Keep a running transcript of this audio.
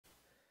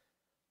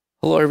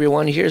Hello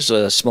everyone, here's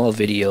a small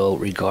video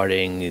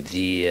regarding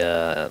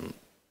the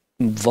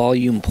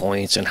volume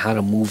points and how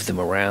to move them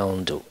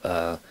around.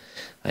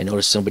 I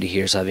noticed somebody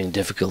here is having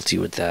difficulty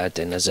with that,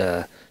 and as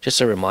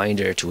just a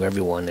reminder to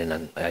everyone,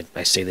 and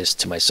I say this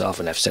to myself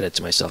and I've said it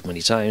to myself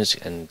many times,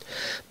 and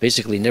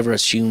basically never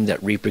assume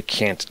that Reaper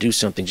can't do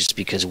something just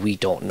because we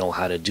don't know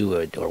how to do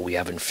it or we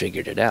haven't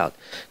figured it out,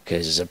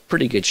 because there's a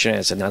pretty good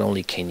chance that not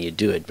only can you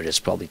do it, but there's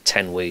probably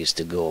 10 ways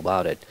to go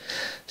about it.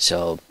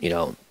 So,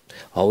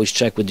 always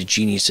check with the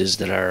geniuses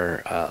that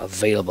are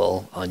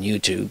available on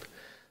YouTube,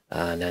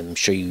 and I'm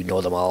sure you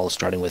know them all,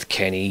 starting with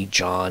Kenny,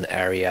 John,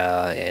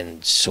 Aria,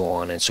 and so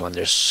on and so on.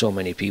 There's so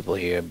many people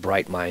here,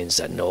 bright minds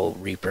that know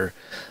Reaper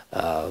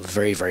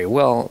very, very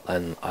well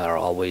and are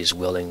always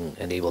willing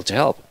and able to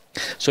help.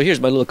 So here's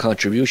my little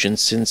contribution,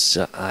 since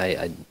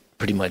I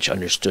pretty much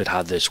understood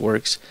how this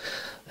works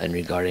and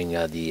regarding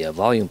the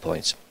volume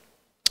points.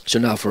 So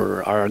now,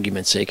 for our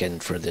argument's sake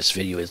and for this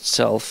video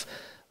itself,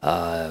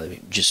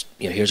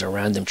 here's a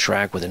random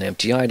track with an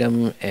empty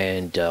item,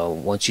 and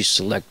once you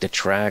select the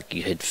track,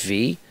 you hit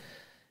V,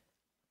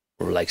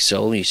 or like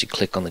so. You should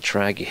click on the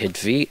track, you hit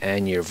V,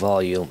 and your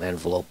volume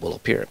envelope will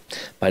appear.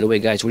 By the way,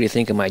 guys, what do you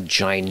think of my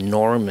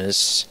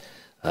ginormous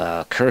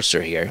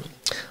cursor here?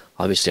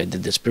 Obviously, I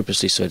did this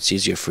purposely so it's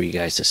easier for you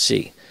guys to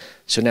see.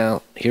 So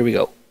now, here we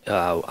go.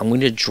 I'm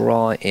going to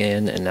draw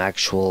in an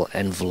actual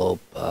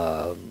envelope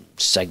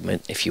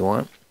segment, if you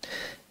want.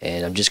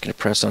 And I'm just going to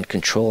press on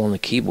Control on the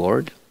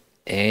keyboard,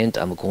 and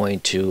I'm going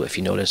to, if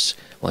you notice,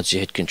 once you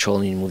hit Control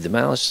and you move the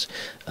mouse,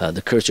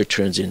 the cursor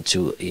turns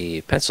into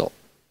a pencil.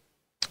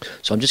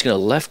 So I'm just going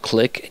to left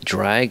click,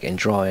 drag, and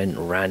draw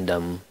in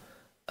random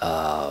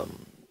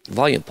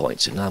volume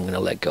points, and now I'm going to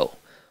let go.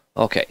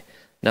 Okay,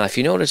 now if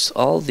you notice,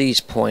 all these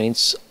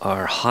points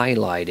are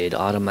highlighted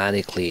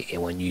automatically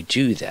when you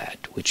do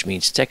that, which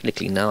means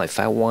technically now if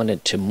I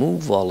wanted to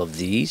move all of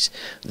these,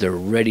 they're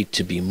ready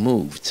to be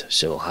moved.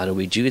 So how do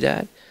we do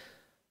that?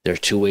 There are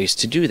two ways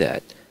to do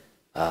that.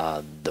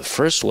 The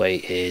first way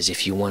is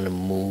if you want to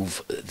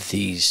move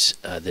these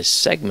this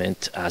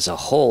segment as a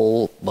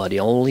whole, but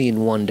only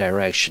in one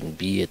direction,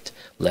 be it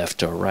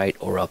left or right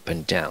or up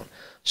and down.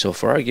 So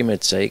for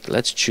argument's sake,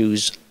 let's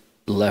choose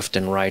left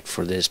and right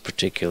for this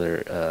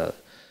particular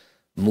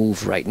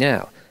move right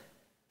now.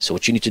 So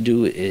what you need to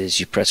do is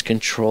you press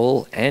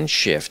Control and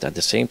Shift at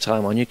the same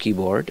time on your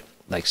keyboard,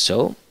 like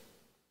so.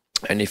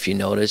 And if you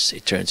notice,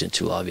 it turns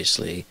into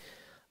obviously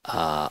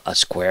a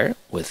square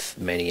with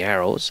many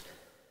arrows.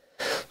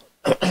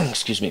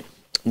 Excuse me.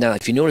 Now,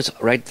 if you notice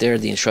right there,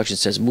 the instruction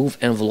says move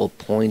envelope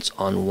points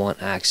on one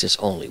axis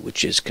only,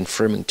 which is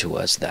confirming to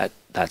us that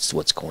that's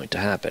what's going to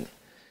happen.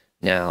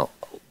 Now,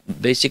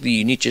 basically,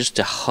 you need just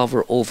to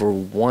hover over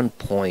one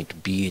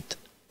point, be it,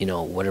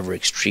 whatever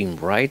extreme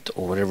right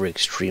or whatever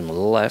extreme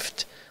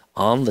left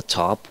on the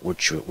top,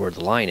 where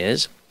the line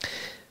is.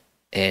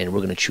 And we're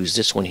going to choose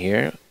this one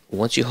here.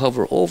 Once you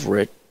hover over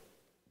it,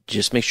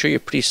 just make sure you're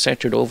pretty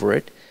centered over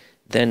it.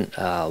 Then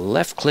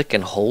left click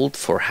and hold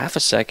for half a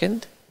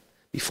second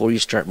before you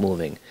start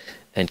moving.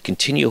 And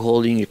continue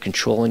holding your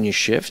Control and your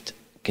Shift.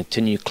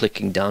 Continue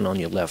clicking down on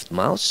your left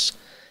mouse.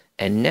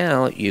 And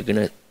now you're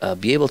going to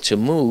be able to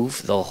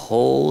move the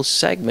whole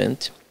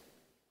segment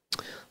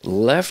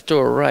left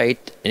or right.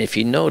 And if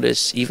you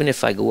notice, even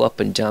if I go up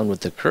and down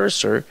with the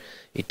cursor,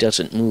 it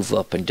doesn't move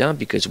up and down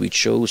because we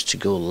chose to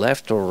go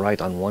left or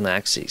right on one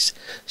axis.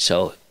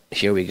 So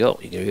here we go.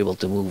 You're able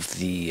to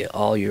move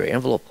all your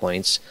envelope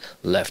points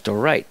left or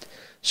right.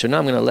 So now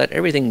I'm going to let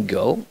everything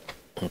go,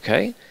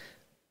 okay?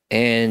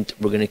 And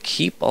we're going to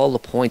keep all the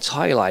points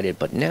highlighted,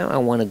 but now I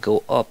want to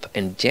go up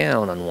and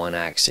down on one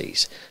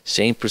axis.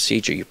 Same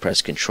procedure. You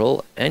press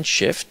Control and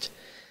Shift,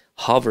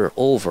 hover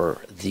over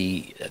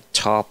the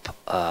top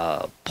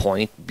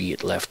point, be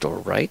it left or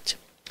right,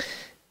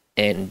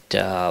 and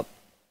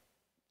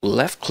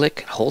left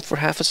click, hold for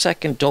half a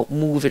second. Don't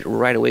move it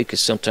right away because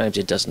sometimes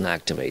it doesn't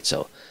activate.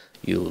 So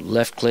you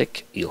left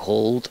click, you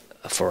hold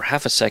for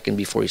half a second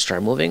before you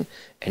start moving,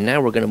 and now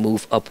we're going to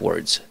move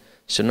upwards.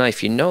 So now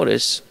if you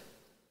notice,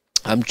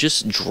 I'm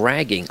just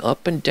dragging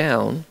up and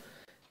down,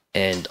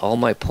 and all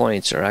my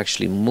points are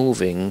actually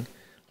moving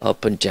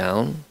up and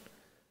down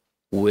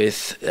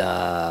with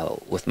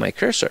my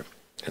cursor.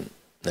 And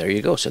there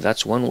you go. So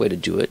that's one way to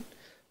do it.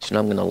 So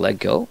now I'm going to let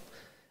go,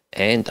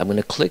 and I'm going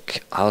to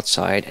click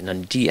outside and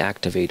then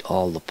deactivate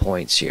all the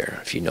points here,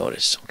 if you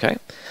notice. Okay.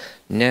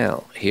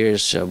 Now,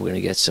 here's, we're going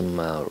to get some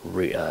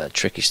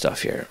tricky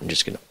stuff here. I'm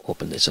just going to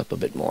open this up a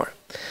bit more.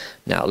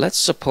 Now, let's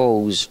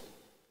suppose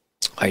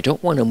I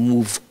don't want to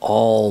move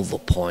all the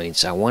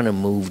points. I want to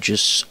move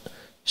just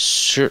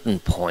certain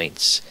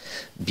points.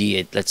 Be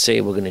it, let's say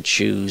we're going to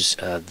choose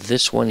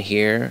this one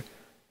here,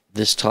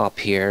 this top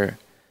here,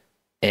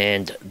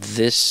 and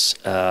this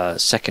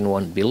second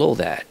one below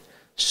that.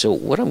 So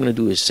what I'm going to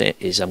do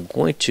is I'm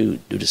going to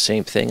do the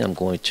same thing. I'm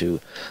going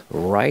to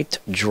right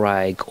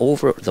drag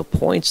over the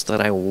points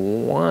that I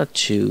want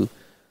to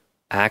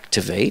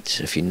activate.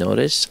 If you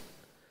notice,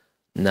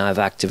 Now I've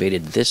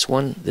activated this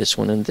one,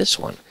 and this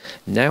one.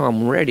 Now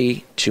I'm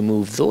ready to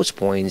move those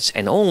points,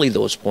 and only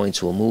those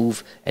points will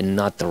move and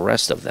not the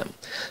rest of them.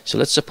 So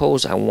let's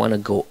suppose I want to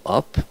go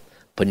up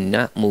but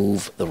not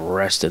move the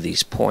rest of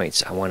these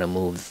points. I want to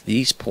move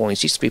these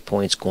points, these 3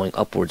 points, going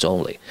upwards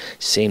only.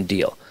 Same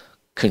deal.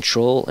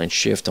 Control and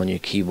Shift on your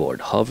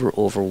keyboard. Hover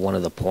over one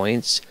of the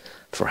points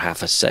for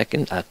half a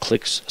second.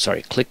 Click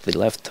the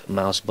left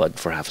mouse button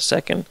for half a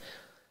second,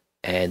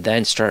 and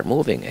then start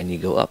moving, and you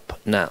go up.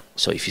 Now,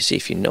 so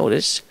if you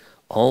notice,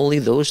 only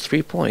those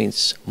 3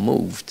 points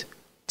moved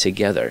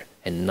together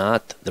and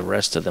not the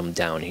rest of them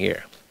down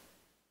here.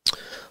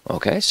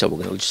 Okay, so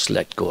we're going to just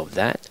let go of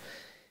that.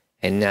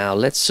 And now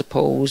let's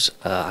suppose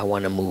I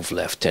want to move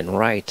left and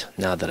right.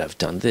 Now that I've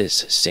done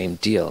this, same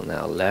deal.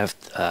 Now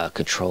left,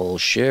 Control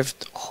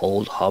Shift,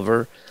 hold,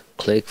 hover,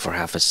 click for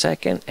half a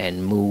second,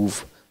 and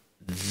move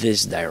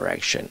this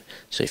direction.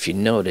 So if you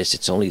notice,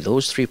 it's only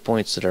those 3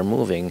 points that are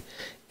moving,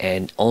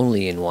 and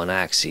only in one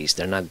axis.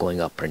 They're not going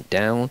up and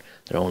down.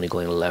 They're only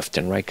going left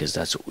and right because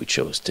that's what we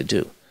chose to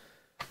do.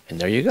 And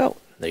there you go.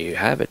 There you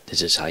have it.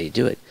 This is how you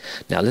do it.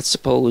 Now let's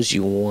suppose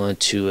you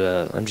want to,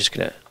 I'm just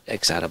going to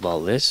X out of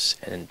all this,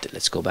 and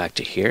let's go back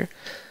to here.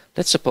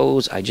 Let's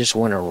suppose I just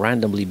want to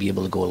randomly be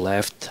able to go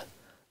left,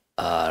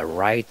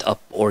 right,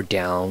 up, or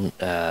down.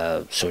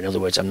 So in other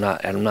words, I'm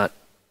not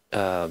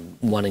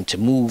wanting to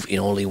move in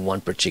only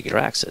one particular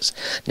axis.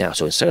 Now,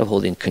 so instead of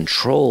holding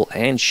Control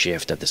and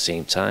Shift at the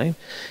same time,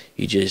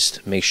 you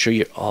just make sure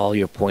all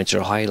your points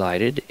are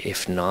highlighted.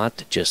 If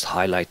not, just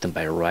highlight them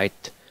by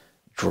right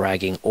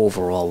dragging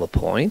over all the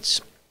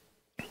points.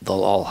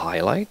 They'll all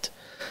highlight.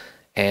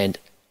 And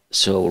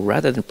so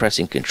rather than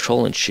pressing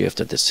Control and Shift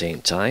at the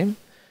same time,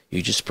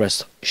 you just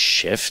press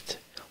Shift,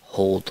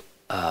 hold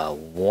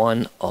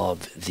one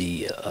of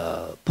the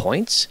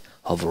points,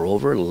 hover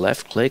over,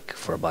 left click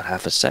for about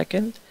half a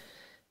second,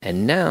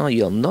 and now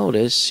you'll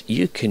notice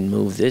you can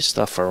move this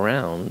stuff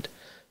around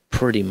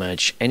pretty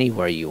much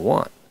anywhere you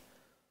want.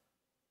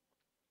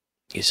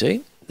 You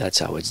see? That's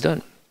how it's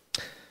done.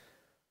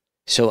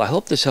 So I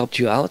hope this helped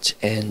you out,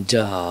 and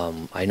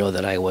I know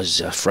that I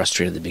was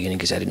frustrated at the beginning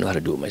because I didn't know how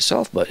to do it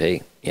myself, but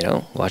hey, you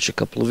know, watch a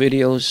couple of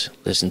videos,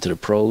 listen to the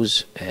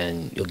pros,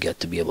 and you'll get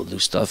to be able to do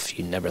stuff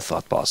you never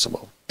thought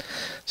possible.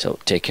 So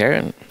take care,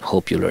 and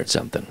hope you learned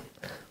something.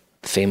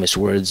 Famous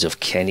words of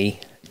Kenny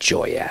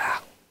Joya.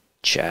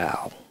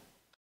 Ciao.